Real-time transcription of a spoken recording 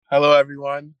Hello,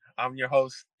 everyone. I'm your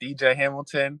host, DJ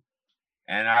Hamilton,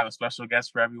 and I have a special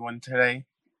guest for everyone today.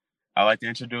 I'd like to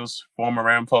introduce former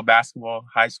Ramapo basketball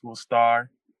high school star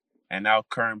and now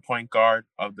current point guard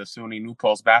of the SUNY New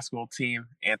Paltz basketball team,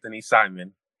 Anthony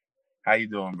Simon. How you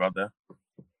doing, brother?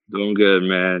 Doing good,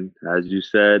 man. As you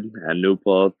said, at New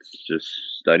Paltz, just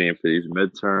studying for these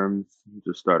midterms.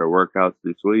 Just started workouts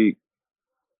this week.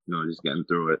 Just getting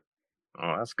through it.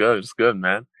 Oh, that's good. It's good,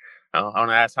 man. I want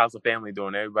to ask, how's the family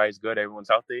doing? Everybody's good? Everyone's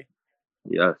healthy?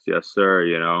 Yes, yes, sir.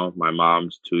 My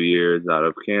mom's 2 years out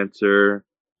of cancer,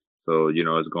 so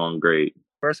it's going great.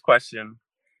 First question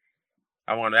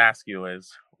I want to ask you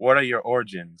is, what are your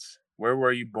origins? Where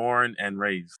were you born and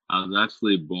raised? I was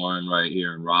actually born right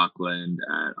here in Rockland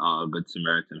at Good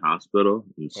Samaritan Hospital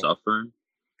in Oh, Suffern,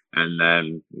 and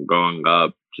then growing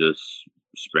up, just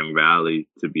Spring Valley.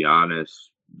 To be honest,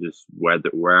 just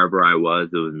wherever I was,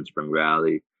 it was in Spring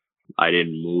Valley. I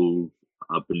didn't move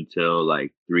up until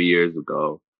like 3 years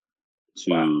ago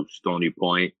wow. to Stony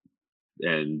Point,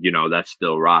 and that's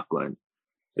still Rockland.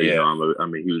 So Yeah.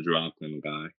 I'm a huge Rockland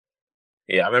guy.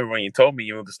 Yeah, I remember when you told me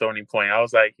you moved to Stony Point. I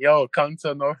was like, "Yo, come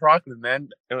to North Rockland, man."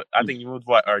 I think you moved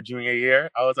our junior year.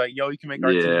 I was like, "Yo, you can make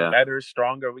our team Yeah, better,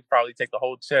 stronger. We could probably take the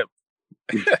whole chip."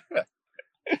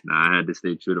 nah, I had to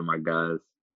stay true to my guys.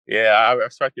 Yeah, I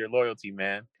respect your loyalty,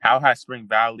 man. How has Spring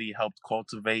Valley helped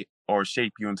cultivate or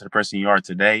shape you into the person you are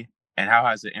today? And how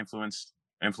has it influenced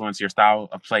your style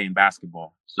of play in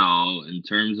basketball? So in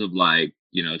terms of like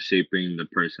shaping the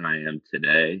person I am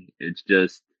today, it's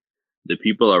just the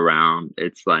people around.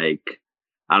 It's like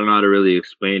I don't know how to really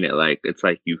explain it. Like it's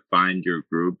like you find your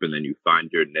group and then you find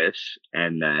your niche,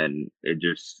 and then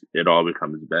it all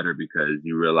becomes better because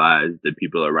you realize the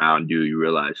people around you. You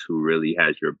realize who really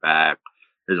has your back.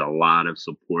 There's a lot of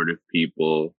supportive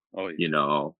people. Oh, yeah. You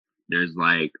know, there's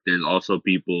also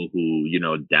people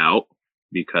who doubt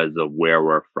because of where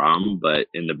we're from, but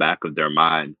in the back of their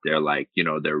mind, they're like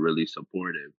they're really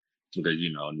supportive because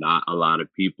not a lot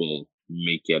of people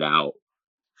make it out,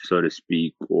 so to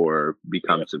speak, or Yeah.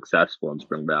 become successful in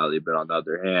Spring Valley. But on the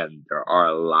other hand, there are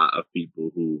a lot of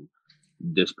people who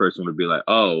this person would be like,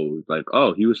 oh,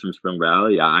 he was from Spring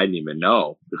Valley. I didn't even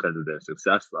know because of their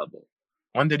success level.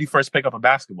 When did you first pick up a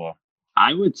basketball?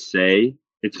 I would say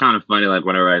it's kind of funny, like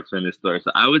whenever I finish story. So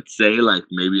I would say like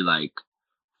maybe like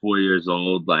 4 years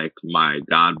old, like my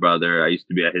god brother, I used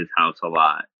to be at his house a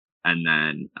lot. And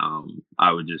then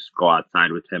I would just go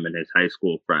outside with him and his high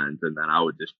school friends. And then I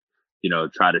would just,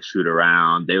 try to shoot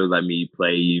around. They would let me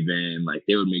play even. Like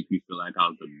they would make me feel like I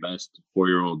was the best 4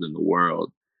 year old in the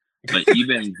world. But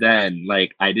even then,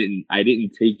 like I didn't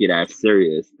take it as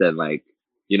serious. Then like,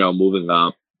 moving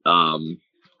up,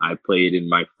 I played in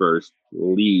my first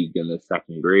league in the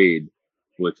second grade,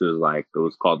 which was like it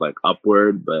was called like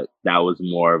Upward, but that was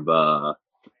more of a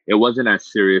it wasn't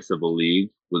as serious of a league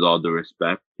with all due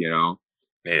respect. Yeah.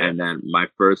 And then my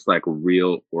first like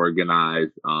real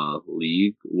organized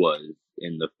league was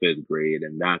in the fifth grade,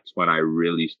 and that's when I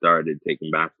really started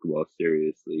taking basketball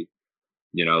seriously.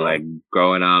 Oh, Like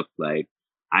growing up, like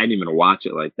I didn't even watch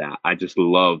it like that. I just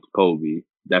loved Kobe.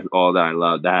 That's all that I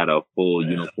loved. I had a full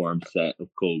yeah. uniform set of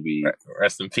Kobe.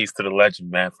 Rest in peace to the legend,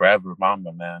 man. Forever,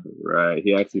 Mamba, man. Right.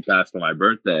 He actually passed on my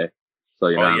birthday. So,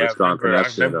 Oh I have yeah, a strong I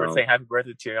connection to remember him. saying happy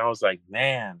birthday to you. And I was like,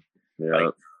 man, Yeah.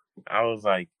 like I was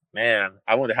like, man,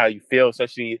 I wonder how you feel,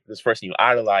 especially this person you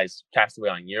idolized passed away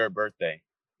on your birthday,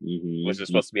 which is hmm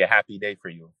supposed to be a happy day for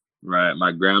you. Right.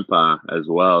 My grandpa as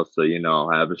well. So,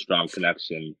 I have a strong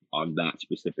connection on that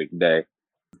specific day.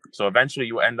 So eventually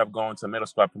you end up going to middle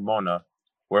school at Pomona,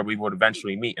 where we would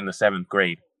eventually meet in the seventh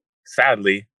grade.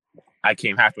 Sadly, I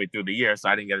came halfway through the year, so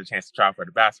I didn't get a chance to try for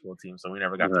the basketball team, so we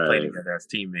never got to play Right. together as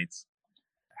teammates.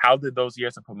 How did those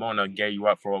years at Pomona get you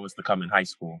up for what was to come in high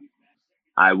school?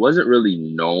 I wasn't really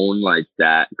known like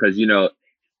that because,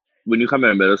 when you come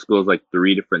into middle school, it's like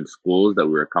three different schools that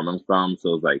we were coming from.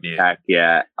 So it was like Yeah.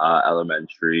 Caciat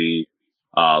Elementary,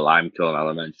 Lime Kiln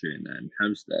Elementary, and then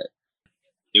Hempstead.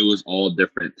 It was all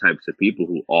different types of people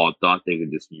who all thought they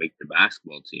could just make the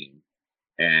basketball team.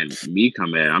 And me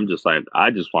coming in, I'm just like,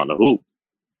 I just want to hoop.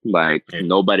 Like Yeah.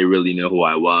 nobody really knew who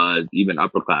I was. Even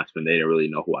upperclassmen, they didn't really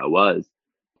know who I was.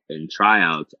 In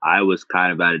tryouts, I was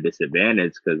kind of at a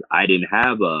disadvantage because I didn't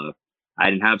have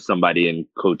somebody in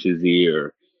Coach's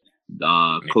ear.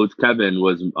 Coach Kevin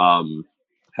was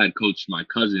had coached my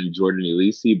cousin Jordan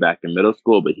Elisi back in middle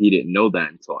school, but he didn't know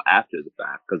that until after the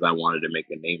fact because I wanted to make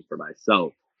a name for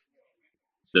myself.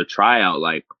 The tryout,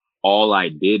 like all I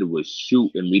did was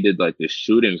shoot, and we did like this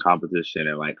shooting competition,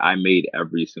 and like I made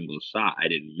every single shot. I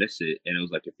didn't miss it, and it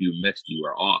was like if you missed, you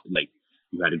were off. Like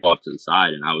you had to go off to the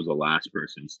side, and I was the last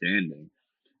person standing.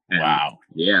 And Wow.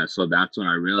 yeah, so that's when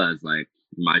I realized like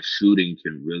my shooting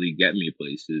can really get me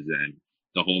places, and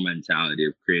the whole mentality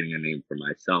of creating a name for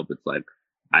myself. It's like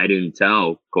I didn't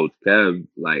tell Coach Kev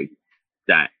like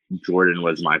that Jordan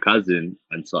was my cousin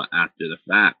until after the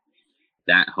fact.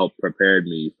 That helped prepare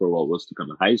me for what was to come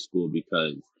in high school,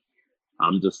 because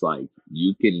I'm just like,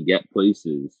 you can get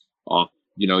places off,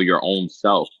 your own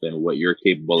self and what you're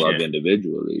capable of Yeah.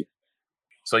 individually.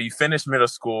 So you finished middle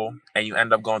school and you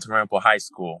end up going to Ramapo High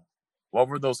School. What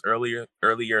were those early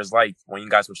years like when you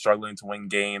guys were struggling to win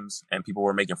games and people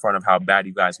were making fun of how bad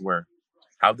you guys were?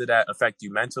 How did that affect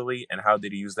you mentally, and how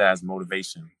did you use that as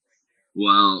motivation?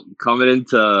 Well, coming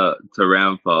into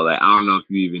Rampo, like I don't know if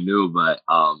you even knew, but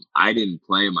I didn't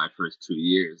play my first 2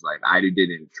 years. Like I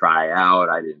didn't try out,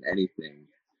 I didn't anything,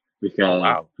 Oh because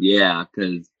wow.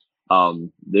 because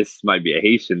this might be a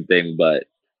Haitian thing, but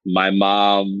my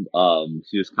mom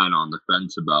she was kind of on the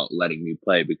fence about letting me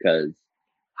play because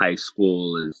high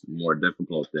school is more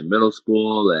difficult than middle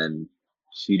school, and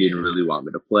she didn't Yeah. really want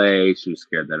me to play. She was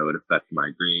scared that it would affect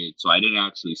my grade, so I didn't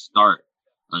actually start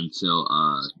until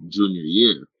junior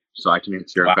year. So I can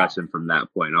answer your Wow. question from that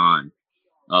point on.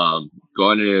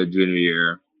 Going into junior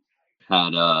year,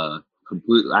 had a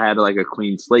I had like a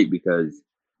clean slate because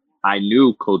I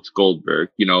knew Coach Goldberg.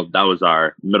 That was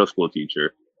our middle school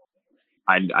teacher.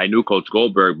 I knew Coach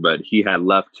Goldberg, but he had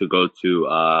left to go to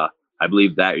I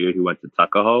believe that year he went to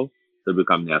Tuckahoe to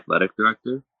become the athletic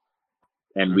director,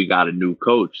 and we got a new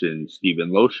coach in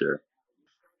Stephen Loescher.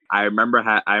 I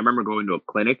remember going to a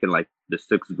clinic in like the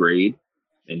sixth grade,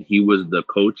 and he was the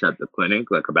coach at the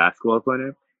clinic, like a basketball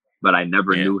clinic, but I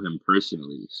never Yeah. knew him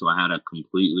personally, so I had a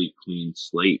completely clean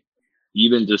slate.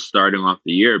 Even just starting off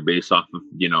the year based off of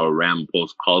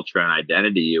Ramapo's culture and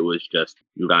identity, it was just,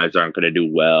 you guys aren't going to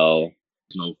do well.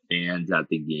 There's no fans at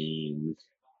the games.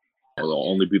 The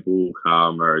only people who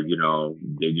come are,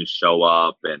 they just show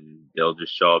up, and they'll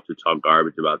just show up to talk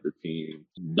garbage about the team.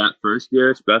 That first year,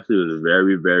 especially, was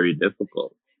very, very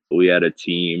difficult. We had a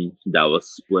team that was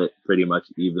split pretty much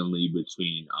evenly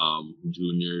between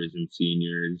juniors and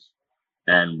seniors,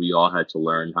 and we all had to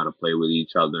learn how to play with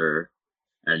each other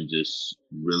and just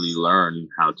really learn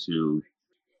how to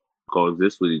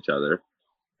coexist with each other.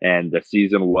 And the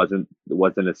season wasn't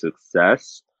a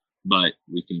success, but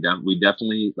we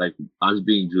definitely, like, us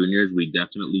being juniors, we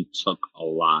definitely took a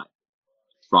lot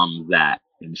from that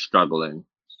and struggling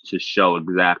to show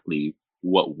exactly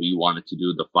what we wanted to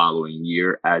do the following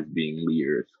year as being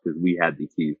leaders, because we had the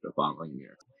keys the following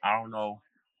year. I don't know.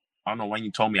 I don't know when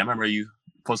you told me. I remember you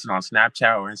posting on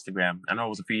Snapchat or Instagram. I know it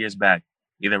was a few years back,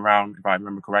 either around, if I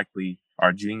remember correctly,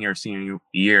 our junior or senior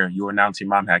year, you announced your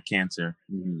mom had cancer.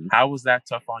 Mm-hmm. How was that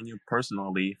tough on you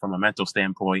personally from a mental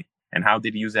standpoint? And how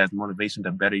did you use that as motivation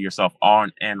to better yourself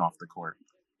on and off the court?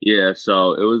 Yeah,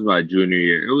 so it was my junior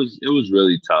year. It was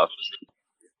really tough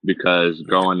because Yeah.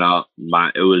 growing up,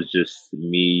 it was just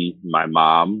me, my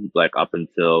mom, like up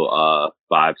until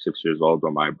 5, 6 years old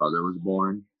when my brother was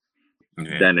born.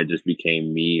 Yeah. Then it just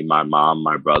became me, my mom,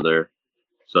 my brother.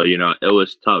 So, it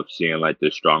was tough seeing like the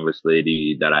strongest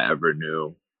lady that I ever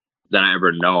knew, that I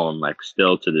ever known, like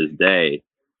still to this day,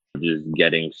 just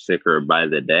getting sicker by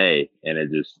the day. And it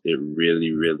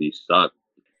really, really sucked.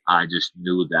 I just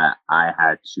knew that I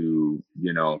had to,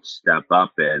 step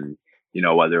up and,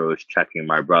 whether it was checking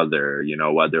my brother,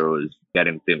 whether it was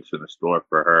getting things from the store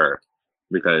for her,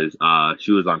 because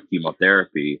she was on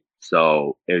chemotherapy.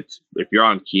 So if you're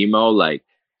on chemo, like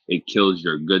it kills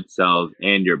your good cells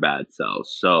and your bad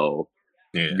cells. So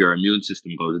Yeah. your immune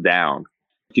system goes down.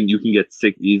 You can get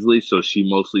sick easily. So she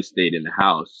mostly stayed in the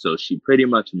house. So she pretty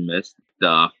much missed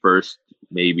the first,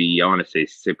 maybe I want to say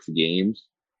 6 games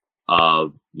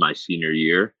of my senior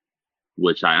year,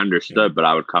 which I Yeah. understood, but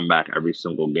I would come back every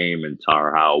single game and tell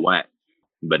her how it went.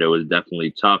 But it was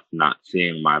definitely tough not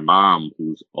seeing my mom,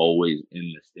 who's always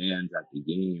in the stands at the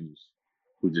games,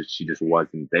 she just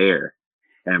wasn't there.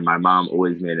 And my mom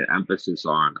always made an emphasis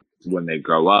on, when they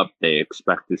grow up, they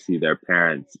expect to see their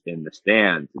parents in the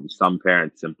stands, and some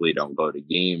parents simply don't go to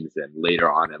games. And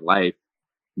later on in life,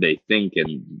 they think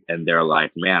and they're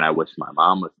like, man, I wish my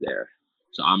mom was there.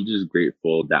 So I'm just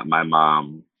grateful that my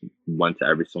mom went to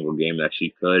every single game that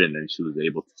she could, and then she was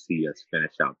able to see us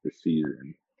finish out the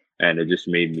season. And it just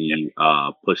made Yeah. me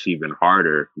push even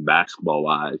harder basketball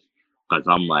wise, because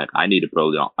I'm like, I need to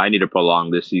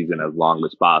prolong this season as long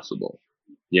as possible,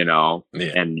 Yeah.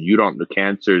 and the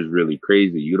cancer is really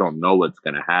crazy. You don't know what's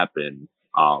going to happen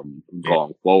Yeah.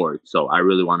 going forward. So I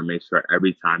really want to make sure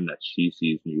every time that she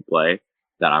sees me play,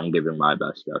 that I'm giving my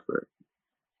best effort.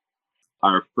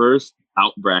 Our first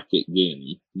out bracket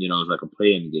game, it was like a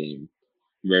play-in game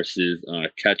versus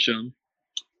Ketchum.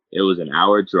 It was an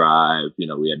hour drive.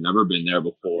 We had never been there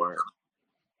before.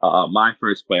 My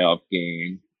first playoff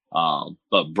game.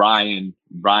 But Brian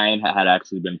had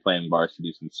actually been playing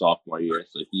varsity since sophomore year,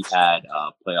 so he had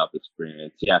playoff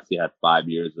experience. He actually had 5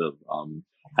 years of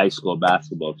high school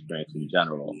basketball experience in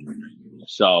general.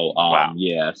 So Wow.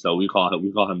 yeah, so we call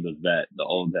him the vet, the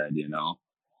old head.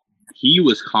 He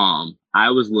was calm. I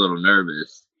was a little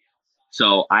nervous.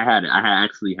 So I had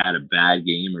actually had a bad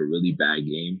game, a really bad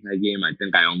game. That game, I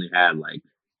think I only had like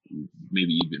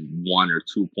maybe even 1 or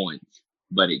 2 points,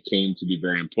 but it came to be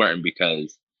very important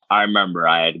because I remember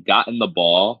I had gotten the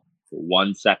ball,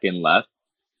 1 second left.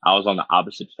 I was on the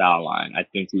opposite foul line. I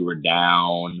think we were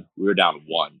down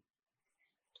one.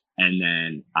 And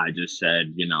then I just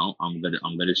said, I'm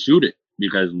gonna shoot it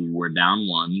because we were down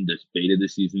one. The fate of the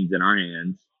season's in our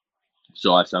hands.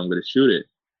 So I said I'm gonna shoot it.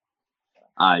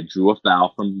 I drew a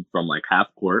foul from like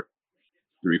half court,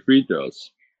 3 free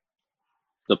throws.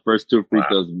 The first 2 free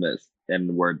throws missed,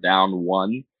 and we're down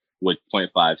one with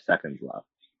 0.5 seconds left.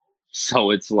 So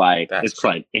it's like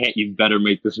hey, you better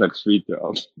make this next free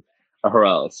throw, or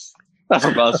else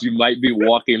you might be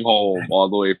walking home all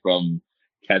the way from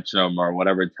Ketchum or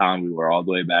whatever town we were, all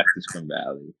the way back to Spring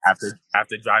Valley.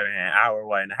 After driving an hour,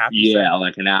 what, and a half? Yeah,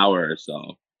 like an hour or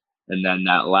so. And then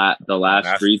the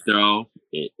last free throw,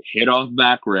 it hit off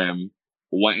back rim,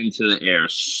 went into the air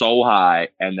so high,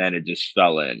 and then it just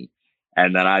fell in.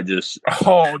 And then I just,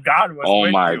 oh God, oh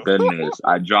my goodness,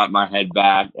 I dropped my head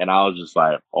back, and I was just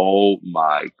like, oh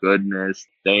my goodness,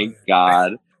 thank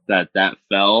God that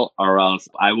fell, or else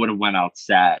I would have went out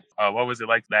sad. What was it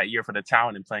like that year for the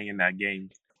town and playing in that game?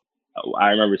 I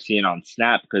remember seeing on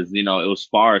Snap because it was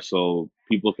far, so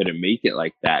people couldn't make it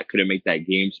like that, couldn't make that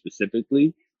game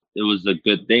specifically. It was a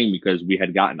good thing because we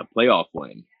had gotten a playoff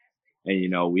win.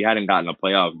 And, we hadn't gotten a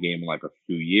playoff game in like a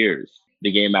few years.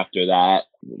 The game after that,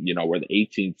 we're the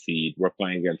 18th seed. We're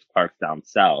playing against Parks down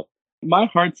south. My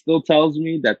heart still tells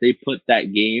me that they put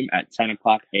that game at 10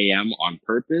 o'clock a.m. on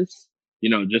purpose,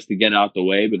 just to get out the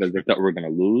way because they thought we were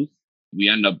going to lose. We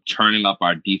end up turning up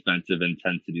our defensive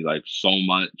intensity like so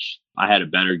much. I had a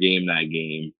better game that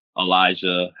game.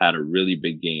 Elijah had a really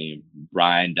big game.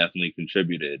 Brian definitely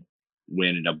contributed. We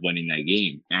ended up winning that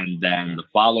game. And then the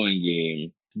following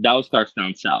game, that was Clarks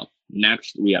down south.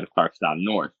 Next, we had Clarks down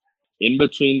north. In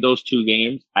between those 2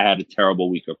 games, I had a terrible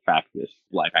week of practice.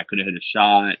 Like, I couldn't hit a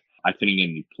shot. I couldn't get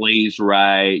any plays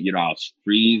right. I was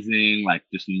freezing. Like,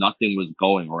 just nothing was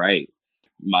going right.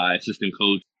 My assistant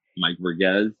coach, Mike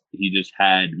Vergez, he just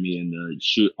had me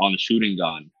on the shooting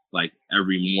gun, like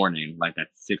every morning, like at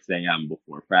 6 a.m.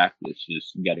 before practice,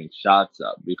 just getting shots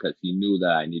up because he knew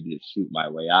that I needed to shoot my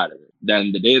way out of it.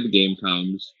 Then the day of the game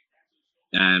comes,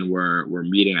 and we're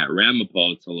meeting at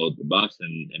Ramapo to load the bus,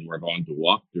 and we're going to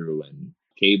walk through. And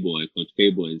Coach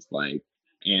K-Boy is like,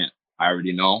 "Aunt, I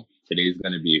already know today's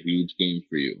going to be a huge game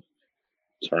for you."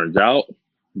 Turns out,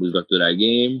 we go through that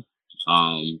game.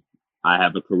 I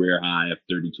have a career high of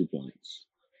 32 points.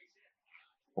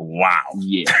 Wow.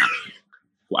 Yeah.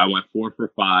 I went 4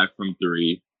 for 5 from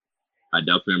 3. I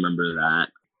definitely remember that.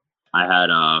 I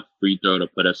had a free throw to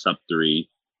put us up 3.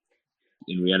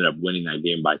 And we ended up winning that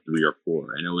game by 3 or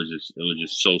 4, and it was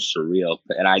just so surreal.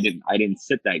 And I didn't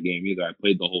sit that game either. I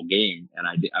played the whole game, and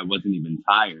I wasn't even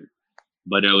tired.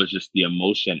 But it was just the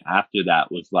emotion after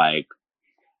that was like,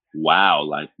 wow,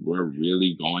 like we're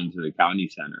really going to the county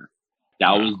center.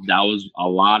 That was a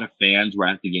lot of fans were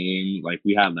at the game. Like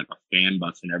we had like a fan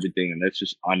bus and everything, and that's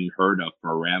just unheard of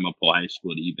for Ramapo High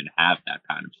School to even have that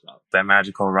kind of stuff. That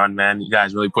magical run, man. You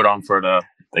guys really put on for the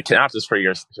not just for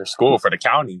your school, for the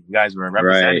county. You guys were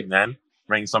representing, man.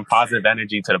 Bring some positive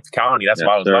energy to the county. That's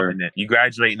why I was loving it. You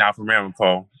graduate now from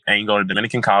Ramapo, and you go to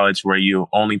Dominican College, where you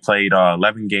only played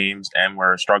 11 games and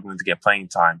were struggling to get playing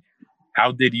time.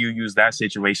 How did you use that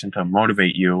situation to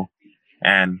motivate you,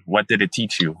 and what did it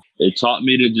teach you? It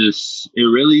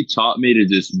really taught me to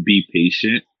just be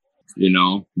patient,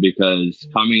 because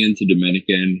coming into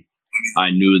Dominican,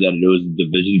 I knew that it was a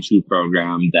Division II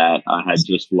program that I had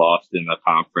just lost in the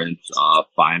conference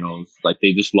finals. Like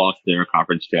they just lost their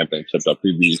conference championship the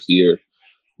previous year.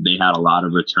 They had a lot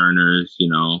of returners,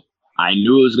 I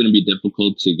knew it was going to be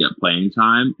difficult to get playing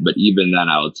time, but even then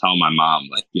I would tell my mom,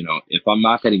 like, if I'm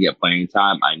not going to get playing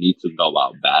time, I need to go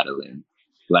out battling.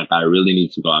 Like, I really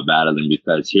need to go out battling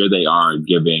because here they are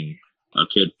giving a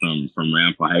kid from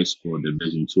Ramapo High School a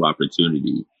Division II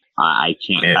opportunity. I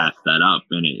can't pass that up.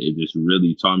 And it just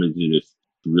really taught me to just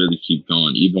really keep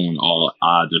going. Even when all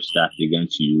odds are stacked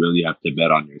against you, you really have to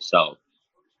bet on yourself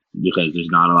because there's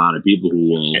not a lot of people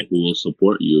who will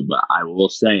support you. But I will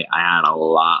say I had a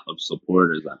lot of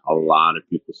supporters. Like a lot of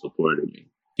people supported me.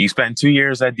 You spent 2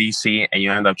 years at DC and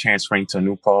you ended up transferring to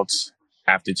New Paltz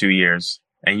after 2 years.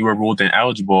 And you were ruled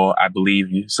ineligible, I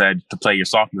believe you said, to play your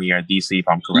sophomore year at DC, if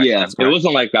I'm correct. Yeah, That's it correct.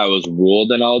 wasn't like I was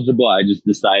ruled ineligible. I just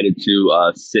decided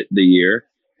to sit the year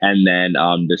and then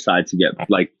decide to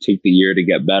take the year to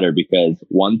get better, because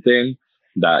one thing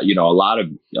that a lot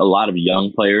of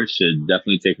young players should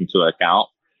definitely take into account,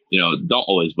 don't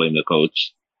always blame the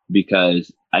coach,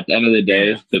 because at the end of the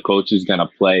day, the coach is going to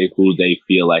play who they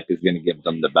feel like is going to give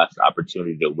them the best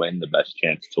opportunity to win, the best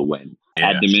chance to win.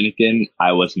 At Dominican,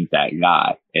 I wasn't that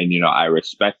guy, and I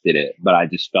respected it, but I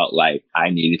just felt like I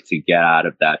needed to get out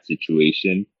of that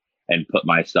situation and put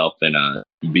myself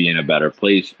be in a better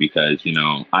place, because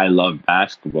I love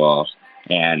basketball,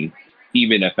 and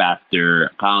even if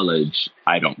after college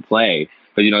I don't play,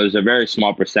 but there's a very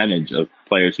small percentage of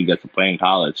players who get to play in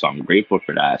college, so I'm grateful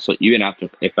for that. So even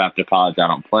if after college I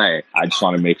don't play, I just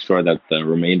want to make sure that the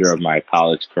remainder of my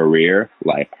college career,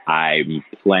 like, I'm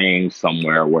playing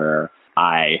somewhere where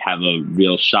I have a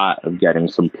real shot of getting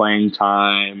some playing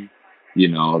time,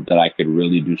 that I could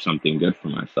really do something good for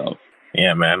myself.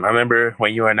 Yeah, man. I remember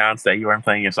when you announced that you weren't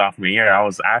playing your sophomore year, I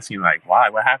was asking, like, why?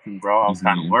 What happened, bro? I was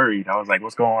kind of worried. I was like,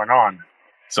 what's going on?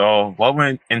 So what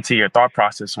went into your thought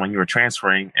process when you were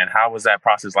transferring, and how was that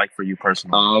process like for you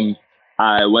personally?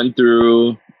 I went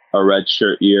through a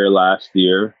redshirt year last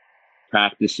year.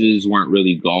 Practices weren't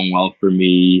really going well for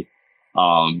me,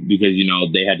 because,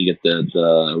 they had to get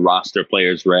the roster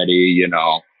players ready,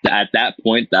 At that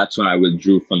point, that's when I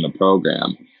withdrew from the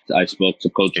program. I spoke to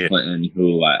Coach Clinton,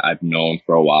 who I've known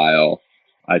for a while.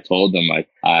 I told him, like,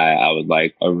 I would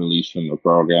like a release from the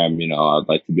program. I'd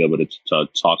like to be able to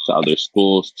talk to other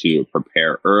schools to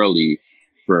prepare early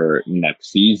for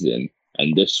next season.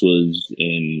 And this was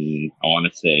in, I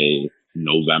want to say,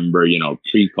 November,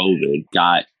 pre-COVID.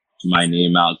 Got my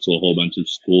name out to a whole bunch of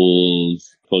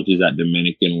schools. Coaches at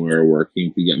Dominican were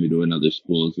working to get me to another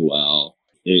school as well.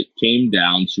 It came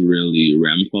down to really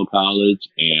Ramapo College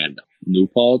and New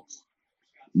Paltz.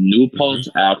 New Paltz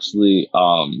actually,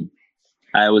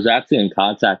 I was actually in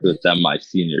contact with them my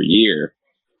senior year.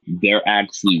 They're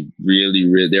actually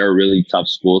they're a really tough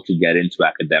school to get into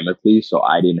academically, so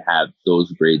I didn't have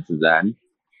those grades then.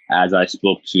 As I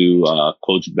spoke to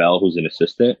Coach Bell, who's an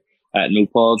assistant at New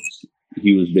Paltz,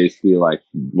 he was basically like,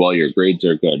 well, your grades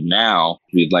are good now.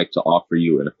 We'd like to offer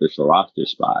you an official roster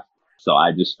spot. So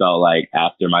I just felt like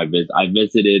after my visit, I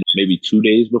visited maybe 2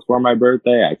 days before my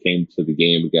birthday. I came to the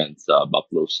game against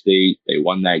Buffalo State. They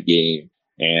won that game.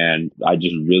 And I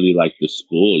just really liked the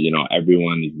school.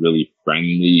 Everyone is really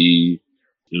friendly.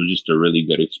 It was just a really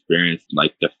good experience.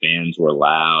 Like, the fans were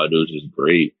loud. It was just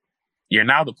great. You're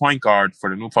now the point guard for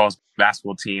the New Paltz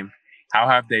basketball team. How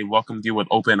have they welcomed you with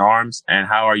open arms, and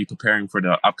how are you preparing for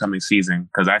the upcoming season?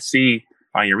 Because I see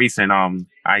on your recent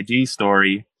IG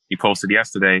story you posted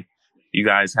yesterday, you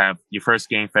guys have your first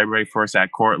game February 1st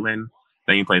at Cortland.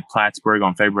 Then you play Plattsburgh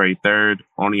on February 3rd,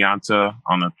 Oneonta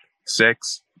on the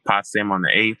 6th, Potsdam on the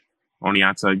 8th,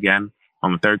 Oneonta again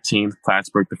on the 13th,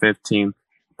 Plattsburgh the 15th,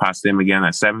 Potsdam again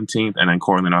at 17th, and then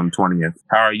Cortland on the 20th.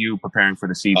 How are you preparing for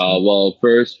the season? Well,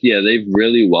 first, they've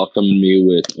really welcomed me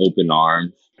with open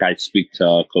arms. I speak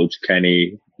to Coach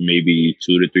Kenny maybe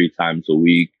 2 to 3 times a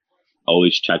week,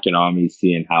 always checking on me,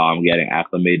 seeing how I'm getting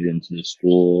acclimated into the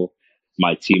school.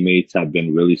 My teammates have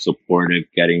been really supportive,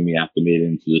 getting me acclimated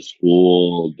into the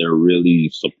school. They're really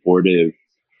supportive.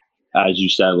 As you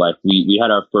said, like, we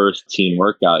had our first team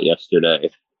workout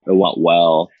yesterday. It went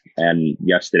well. And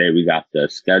yesterday we got the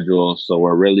schedule. So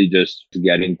we're really just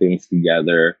getting things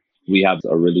together. We have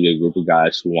a really good group of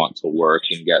guys who want to work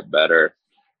and get better.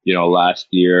 Last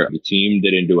year, the team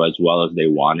didn't do as well as they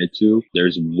wanted to.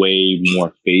 There's way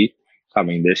more faith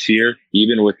coming this year,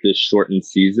 even with this shortened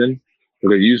season.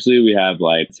 Because usually we have,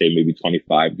 like, say, maybe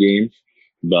 25 games.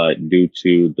 But due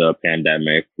to the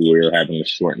pandemic, we're having a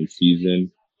shortened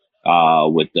season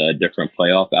with a different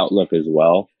playoff outlook as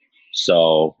well.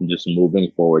 So just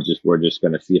moving forward, we're just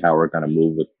going to see how we're going to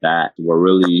move with that. We're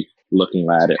really looking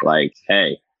at it like,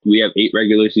 hey, we have 8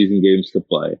 regular season games to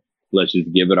play. Let's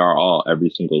just give it our all every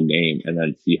single game and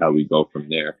then see how we go from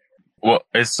there. Well,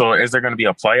 is there going to be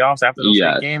a playoffs after those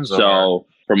 8 games? So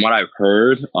from what I've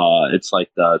heard, it's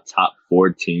like the top 4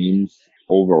 teams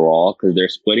overall, because they're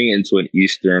splitting into an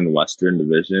Eastern Western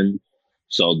division.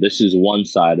 So this is one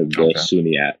side of the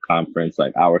SUNYAC conference,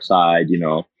 like our side,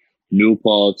 New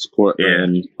Paltz,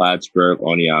 Cortland, Plattsburgh,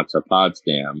 Oneonta,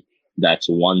 Potsdam. That's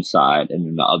one side. And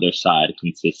then the other side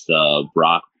consists of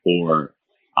Brockport,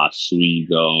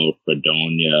 Oswego,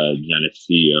 Fredonia,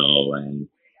 Geneseo, and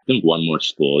I think one more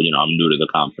school. I'm new to the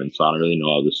conference, so I don't really know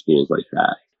all the schools like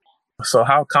that. So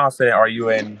how confident are you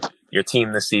in your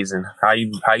team this season? How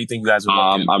you think you guys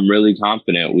are looking? I'm really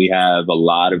confident. We have a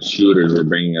lot of shooters. We're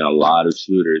bringing in a lot of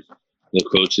shooters. The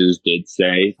coaches did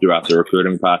say throughout the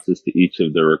recruiting process to each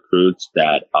of the recruits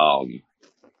that,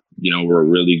 we're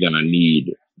really going to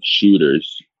need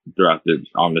shooters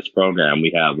on this program.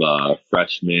 We have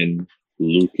freshman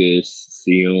Lucas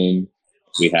Seum.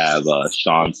 We have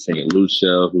Sean St.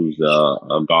 Lucia, who's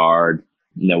a guard.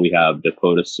 And then we have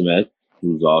Dakota Smith,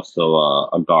 who's also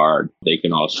a guard. They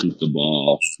can all shoot the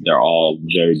ball. They're all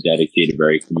very dedicated,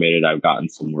 very committed. I've gotten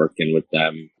some work in with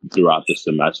them throughout the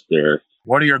semester.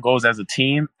 What are your goals as a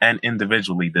team and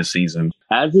individually this season?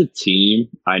 As a team,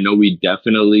 I know we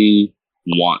definitely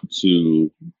want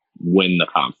to win the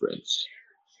conference.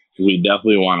 We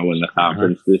definitely want to win the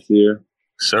conference this year.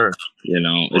 Sure.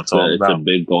 It's a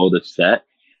big goal to set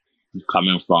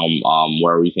coming from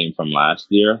where we came from last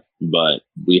year, but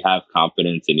we have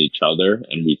confidence in each other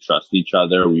and we trust each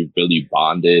other. We've really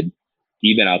bonded.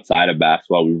 Even outside of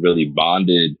basketball, we really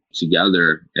bonded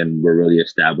together and we're really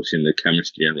establishing the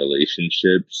chemistry and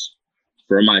relationships.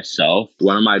 For myself,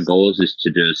 one of my goals is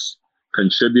to just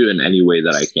contribute in any way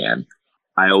that I can.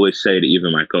 I always say to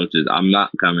even my coaches, I'm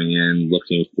not coming in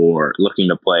looking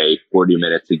to play 40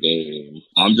 minutes a game.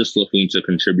 I'm just looking to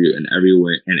contribute in any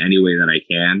way that I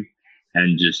can,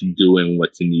 and just doing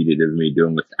what's needed of me,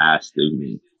 doing what's asked of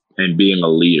me, and being a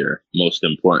leader, most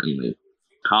importantly.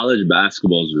 College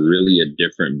basketball is really a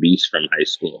different beast from high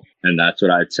school. And that's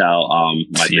what I tell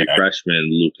my big freshmen,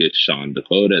 Lucas, Sean,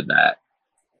 Dakota, that.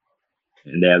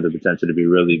 And they have the potential to be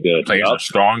really good. Players are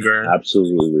stronger.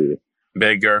 Absolutely.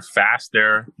 Bigger,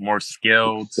 faster, more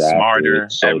skilled, smarter,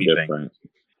 so everything. Different.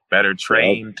 Better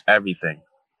trained, everything.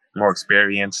 More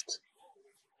experienced.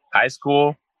 High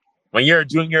school, when you're a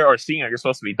junior or senior, you're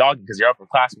supposed to be dogging because you're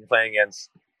upperclassmen you're playing against.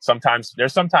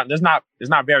 There's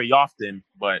not very often,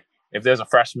 but if there's a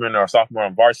freshman or a sophomore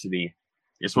on varsity,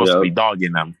 you're supposed to be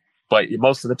dogging them. But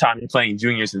most of the time you're playing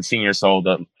juniors and seniors, so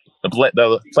the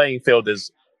playing field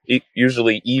is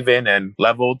usually even and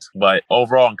leveled. But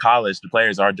overall in college, the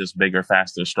players are just bigger,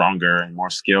 faster, stronger, and more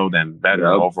skilled and better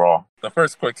overall. The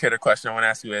first quick hitter question I want to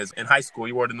ask you is, in high school,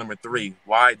 you wore the number 3.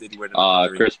 Why did you wear the number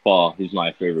 3? Chris Paul. He's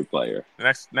my favorite player.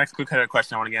 The next quick hitter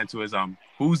question I want to get into is,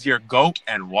 who's your GOAT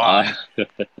and why?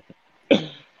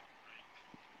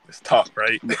 It's tough,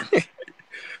 right?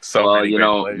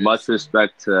 Much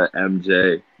respect to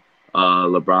MJ.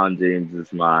 LeBron James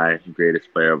is my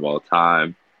greatest player of all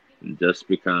time. Just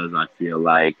because I feel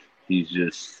like he's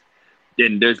just,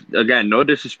 and there's, again, no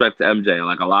disrespect to MJ.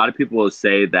 Like, a lot of people will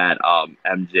say that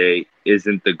MJ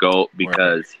isn't the GOAT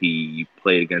because he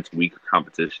played against weaker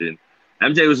competition.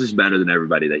 MJ was just better than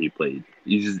everybody that he played.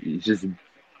 He's just he was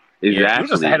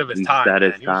just ahead of his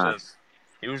time.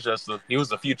 He was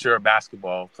the future of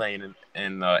basketball, playing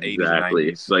in the 80s and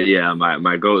 90s. So yeah,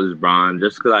 my GOAT is Bron,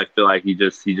 just because I feel like he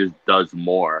just does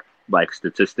more, like,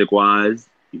 statistic wise.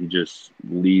 He just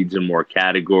leads in more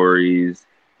categories.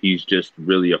 He's just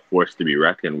really a force to be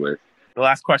reckoned with. The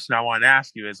last question I want to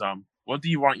ask you is, what do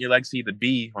you want your legacy to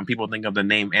be when people think of the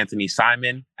name Anthony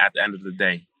Simon at the end of the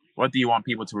day? What do you want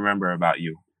people to remember about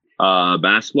you?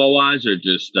 Basketball-wise or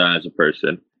just as a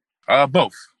person?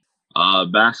 Both.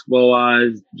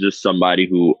 Basketball-wise, just somebody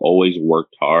who always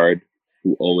worked hard,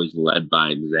 who always led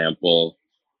by example,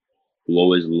 who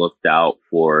always looked out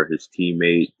for his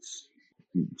teammates.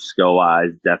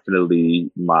 Skill-wise,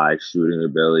 definitely my shooting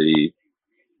ability,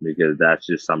 because that's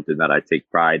just something that I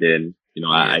take pride in.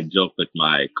 I joke with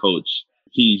my coach.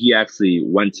 He actually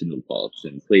went to New Paltz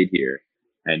and played here,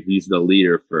 and he's the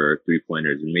leader for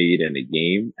three-pointers made in a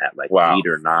game at 8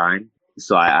 or 9.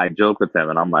 So I joke with him,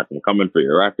 and I'm like, I'm coming for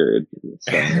your record.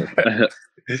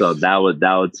 So that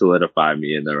would solidify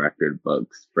me in the record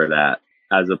books for that.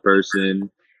 As a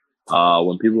person,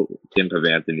 when people think of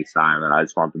Anthony Simon, I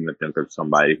just want them to think of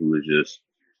somebody who just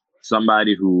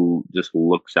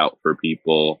looks out for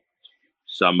people,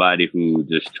 somebody who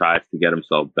just tries to get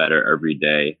himself better every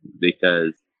day.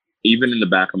 Because even in the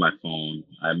back of my phone,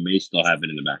 I may still have it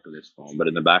in the back of this phone, but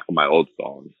in the back of my old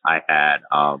phone, I had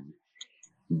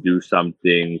do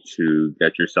something to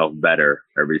get yourself better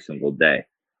every single day.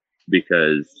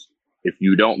 Because if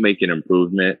you don't make an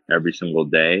improvement every single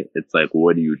day, it's like,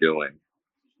 what are you doing?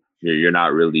 You're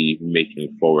not really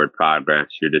making forward progress.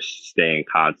 You're just staying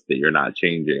constant. You're not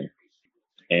changing.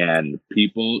 And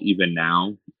people, even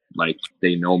now,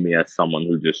 they know me as someone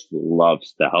who just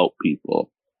loves to help people.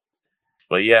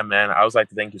 But yeah, man, I would like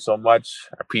to thank you so much.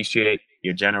 I appreciate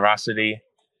your generosity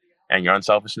and your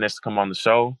unselfishness to come on the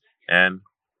show. And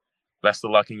best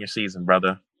of luck in your season,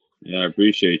 brother. Yeah, I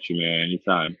appreciate you, man.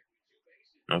 Anytime.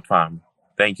 No problem.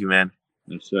 Thank you, man.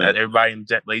 Yes, sir. Everybody,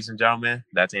 ladies and gentlemen,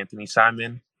 that's Anthony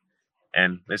Simon.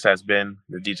 And this has been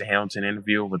the DJ Hamilton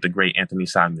interview with the great Anthony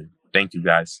Simon. Thank you,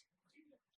 guys.